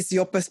 It's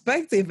your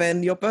perspective,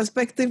 and your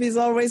perspective is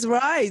always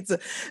right.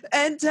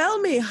 And tell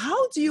me,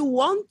 how do you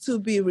want to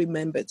be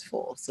remembered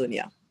for,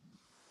 Sonia?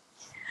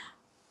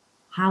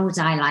 How would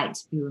I like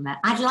to be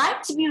remembered? I'd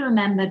like to be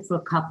remembered for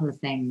a couple of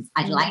things.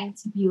 I'd like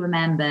to be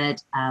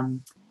remembered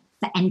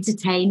for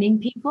entertaining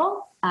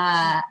people,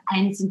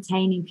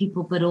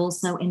 but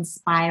also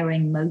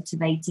inspiring,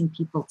 motivating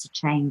people to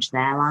change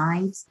their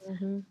lives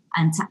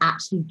and to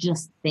actually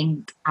just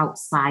think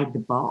outside the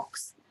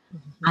box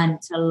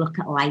and to look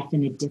at life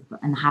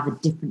and have a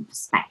different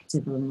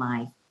perspective on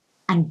life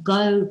and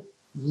go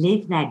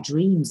live their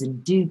dreams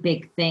and do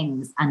big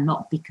things and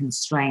not be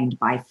constrained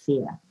by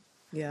fear.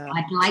 Yeah,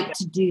 I'd like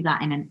to do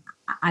that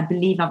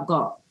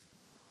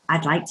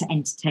I'd like to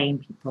entertain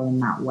people in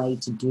that way,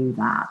 to do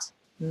that.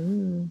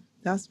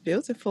 That's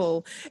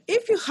beautiful.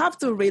 If you have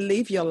to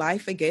relive your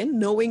life again,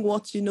 knowing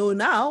what you know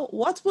now,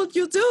 what would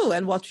you do,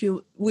 and what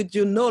would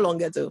you no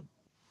longer do?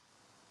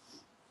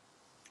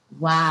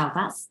 Wow,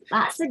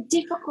 that's a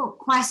difficult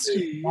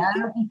question,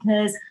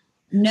 because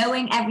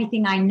knowing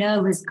everything I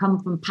know has come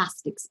from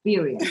past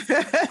experience.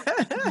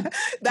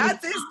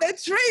 That is the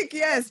trick.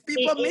 Yes,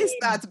 people miss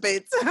that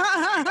bit.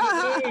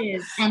 It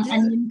is.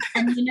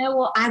 And you know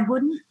what? I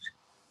wouldn't,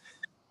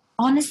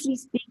 honestly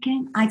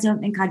speaking, I don't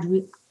think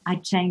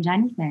I'd change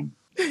anything.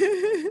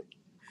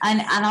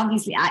 and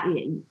obviously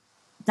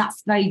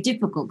that's very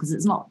difficult, because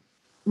it's not,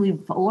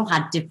 we've all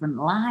had different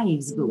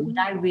lives, but would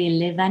I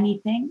relive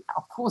anything?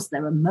 Of course,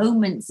 there are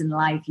moments in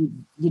life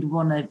you'd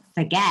want to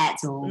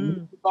forget or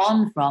move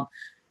on from,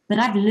 but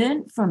I've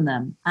learned from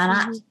them. And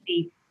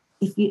actually,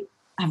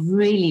 I've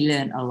really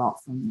learned a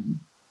lot from them,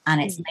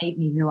 and it's made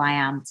me who I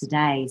am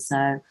today.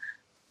 So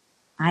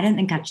I don't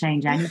think I'd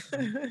change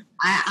anything.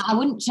 I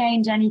wouldn't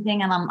change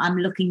anything, and I'm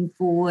looking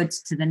forward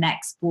to the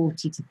next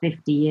 40 to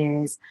 50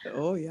 years.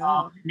 Oh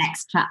yeah, the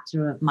next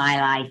chapter of my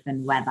life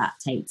and where that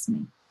takes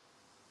me.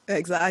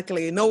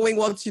 Exactly. Knowing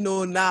what you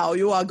know now,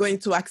 you are going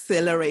to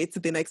accelerate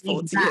the next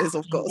 40 years,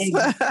 of course.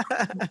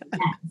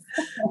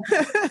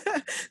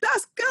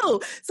 That's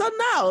cool. So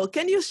now,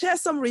 can you share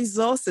some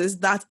resources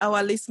that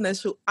our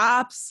listeners should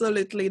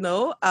absolutely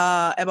know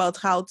about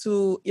how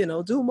to,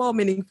 do more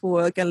meaningful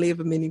work and live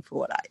a meaningful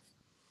life?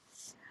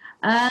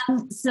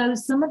 So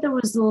some of the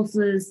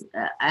resources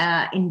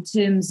in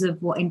terms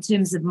of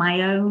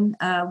my own,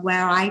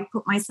 where I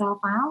put myself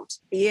out.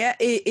 Yeah,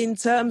 in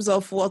terms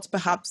of what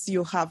perhaps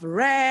you have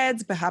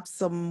read, perhaps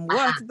some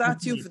work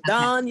that you've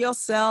done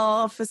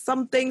yourself,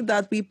 something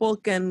that people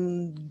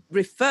can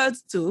refer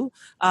to,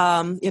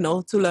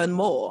 to learn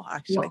more,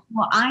 actually.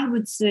 Well, I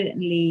would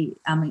certainly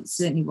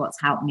what's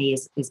helped me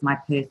is my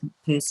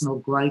personal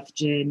growth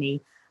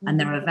journey. And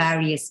there are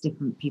various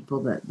different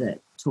people that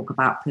talk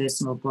about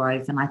personal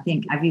growth. And I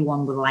think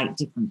everyone will like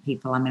different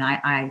people. I mean,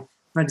 I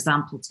for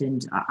example,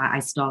 I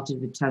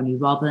started with Tony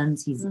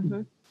Robbins. He's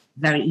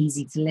very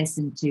easy to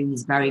listen to.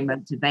 He's very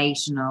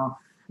motivational.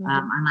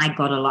 And I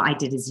got a lot. I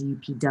did his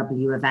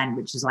UPW event,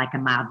 which is like a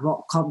mad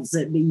rock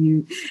concert that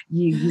you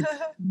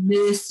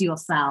immerse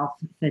yourself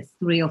for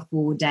 3 or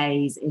 4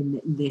 days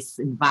in this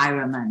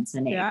environment,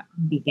 and it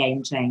can be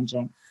game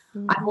changing.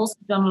 I've also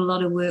done a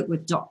lot of work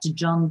with Dr.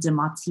 John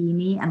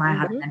DeMartini, and I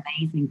had an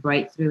amazing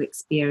breakthrough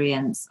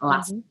experience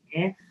last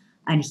year.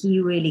 And he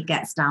really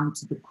gets down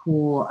to the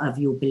core of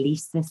your belief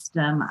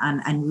system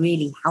and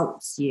really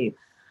helps you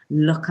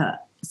look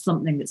at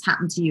something that's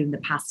happened to you in the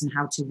past and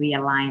how to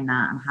realign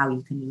that and how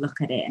you can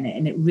look at it.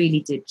 And it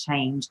really did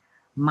change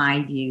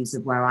my views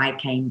of where I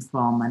came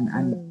from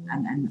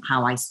and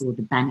how I saw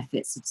the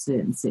benefits of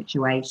certain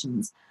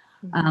situations.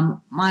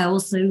 I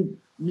also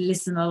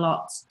listen a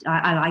lot.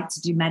 I like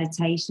to do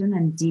meditation,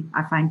 and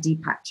I find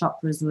Deepak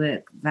Chopra's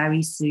work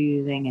very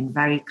soothing and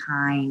very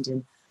kind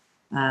and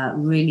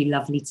really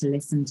lovely to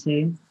listen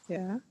to.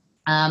 Yeah.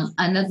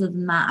 And other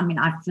than that, I mean,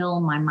 I fill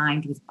my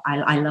mind with,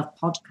 I love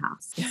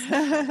podcasts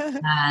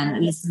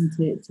and listen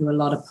to a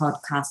lot of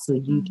podcasts or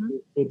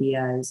YouTube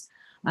videos.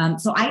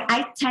 So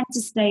I tend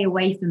to stay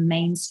away from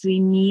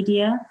mainstream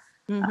media.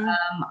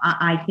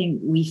 I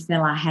think we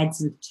fill our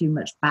heads with too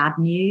much bad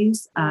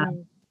news.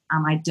 And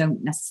I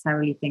don't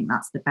necessarily think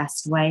that's the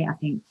best way. I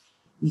think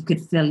you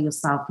could fill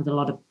yourself with a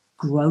lot of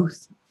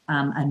growth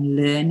and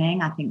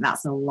learning. I think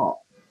that's a lot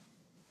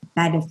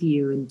better for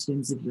you in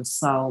terms of your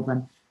soul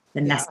than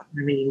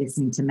necessarily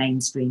listening to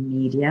mainstream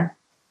media.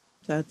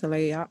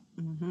 Totally, yeah.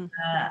 And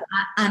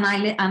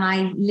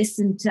I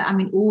listen to, I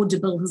mean,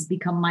 Audible has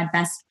become my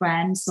best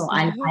friend. So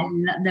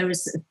there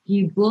is a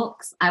few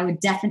books. I would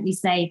definitely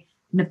say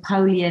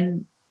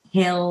Napoleon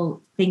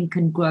Hill, Think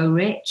and Grow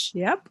Rich.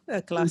 Yep,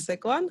 a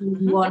classic one.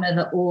 One of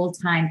the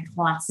all-time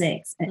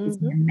classics. It's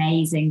an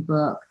amazing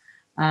book.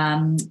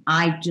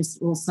 I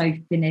just also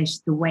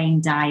finished the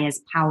Wayne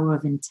Dyer's Power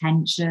of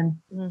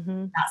Intention.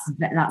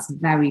 That's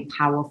very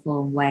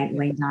powerful.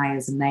 Wayne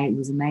Dyer's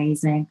was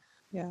amazing.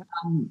 Yeah.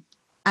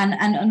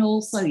 And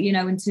also, you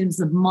know, in terms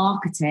of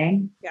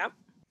marketing,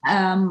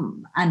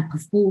 and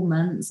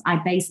performance, I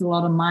base a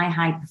lot of my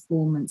high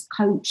performance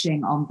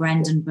coaching on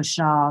Brendan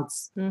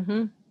Burchard's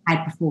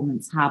High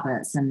Performance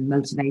Habits and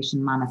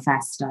Motivation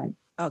Manifesto.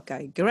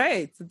 Okay,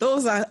 great.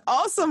 Those are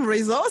awesome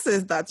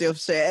resources that you've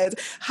shared.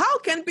 How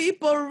can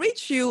people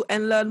reach you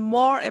and learn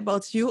more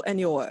about you and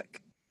your work?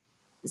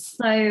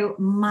 So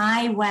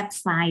my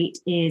website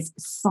is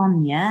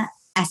Sonya,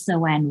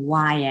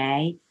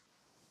 Sonya,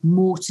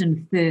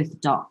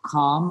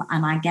 mortonfirth.com.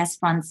 And I guess,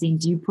 Francine,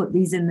 do you put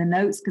these in the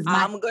notes? Because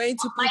I'm going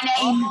to put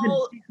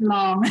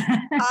long.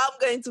 I'm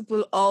going to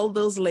put all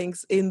those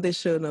links in the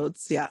show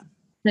notes. Yeah.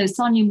 So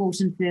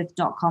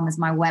SonyaMortonFirth.com is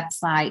my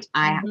website.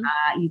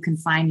 You can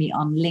find me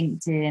on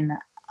LinkedIn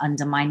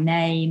under my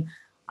name,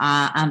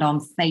 and on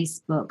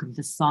Facebook,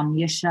 The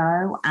Sonya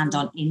Show, and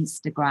on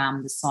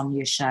Instagram, The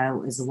Sonya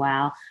Show as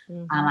well.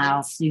 And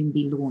I'll soon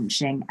be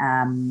launching,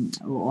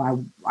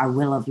 or I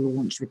will have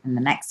launched within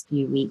the next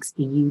few weeks,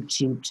 a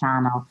YouTube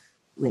channel,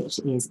 which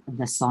is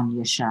The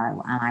Sonya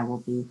Show. And I will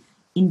be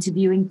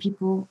interviewing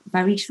people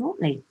very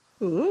shortly.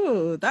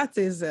 Ooh, that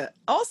is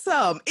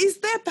awesome. Is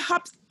there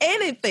perhaps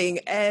anything,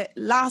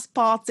 last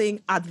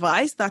parting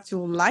advice that you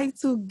would like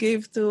to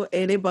give to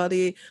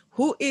anybody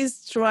who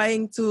is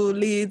trying to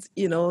lead,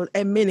 you know,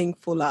 a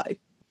meaningful life?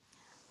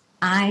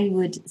 I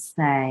would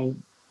say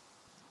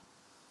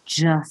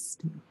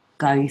just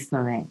go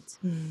for it.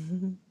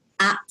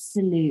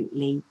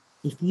 Absolutely.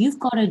 If you've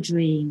got a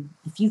dream,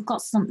 if you've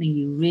got something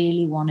you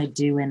really want to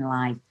do in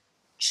life,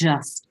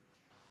 just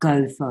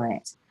go for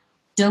it.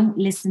 Don't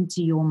listen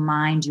to your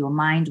mind. Your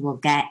mind will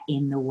get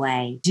in the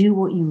way. Do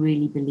what you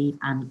really believe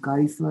and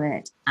go for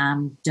it.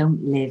 And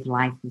don't live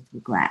life with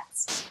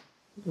regrets.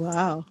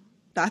 Wow,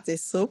 that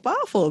is so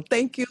powerful.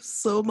 Thank you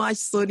so much,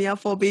 Sonia,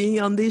 for being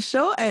on this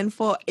show and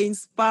for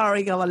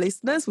inspiring our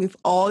listeners with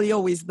all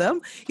your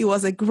wisdom. It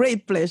was a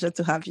great pleasure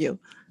to have you.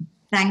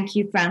 Thank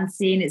you,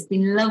 Francine. It's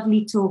been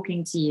lovely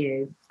talking to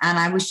you. And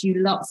I wish you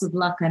lots of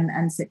luck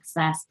and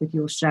success with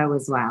your show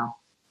as well.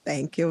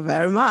 Thank you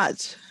very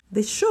much.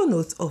 The show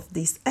notes of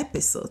this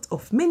episode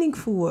of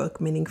Meaningful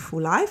Work,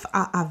 Meaningful Life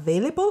are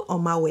available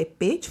on my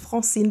webpage,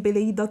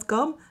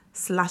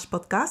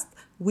 francinebelay.com/podcast,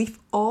 with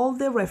all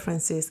the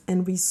references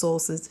and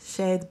resources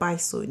shared by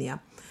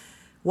Sonia.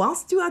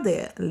 Whilst you are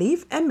there,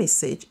 leave a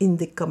message in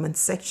the comment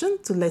section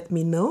to let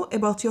me know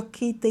about your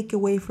key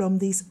takeaway from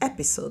this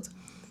episode.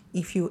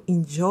 If you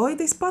enjoy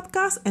this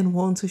podcast and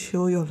want to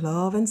show your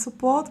love and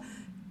support,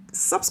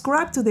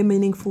 subscribe to the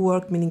Meaningful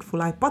Work, Meaningful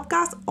Life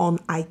podcast on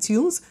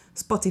iTunes,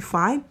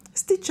 Spotify,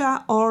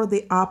 Stitcher, or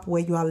the app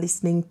where you are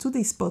listening to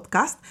this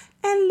podcast,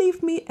 and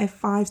leave me a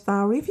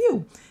 5-star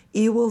review.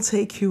 It will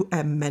take you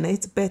a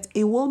minute, but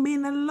it will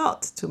mean a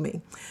lot to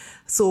me.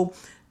 So,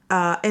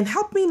 and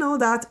help me know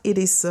that it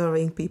is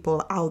serving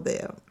people out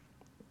there.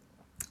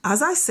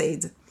 As I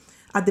said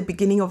at the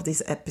beginning of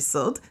this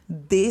episode,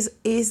 this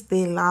is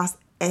the last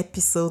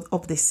episode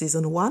of the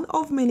season 1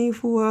 of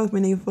Meaningful Work,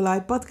 Meaningful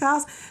Life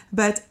podcast,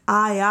 but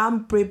I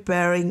am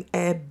preparing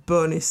a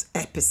bonus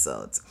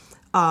episode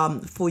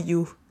for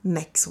you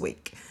next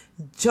week,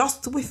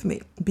 just with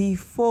me,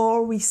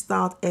 before we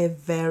start a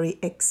very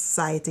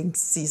exciting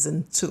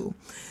season 2.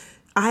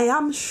 I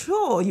am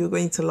sure you're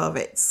going to love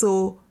it.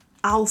 So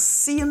I'll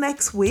see you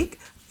next week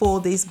for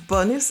this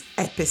bonus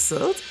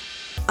episode.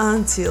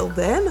 Until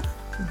then,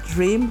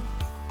 dream,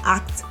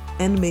 act,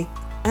 and make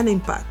an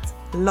impact.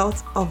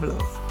 Lots of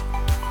love.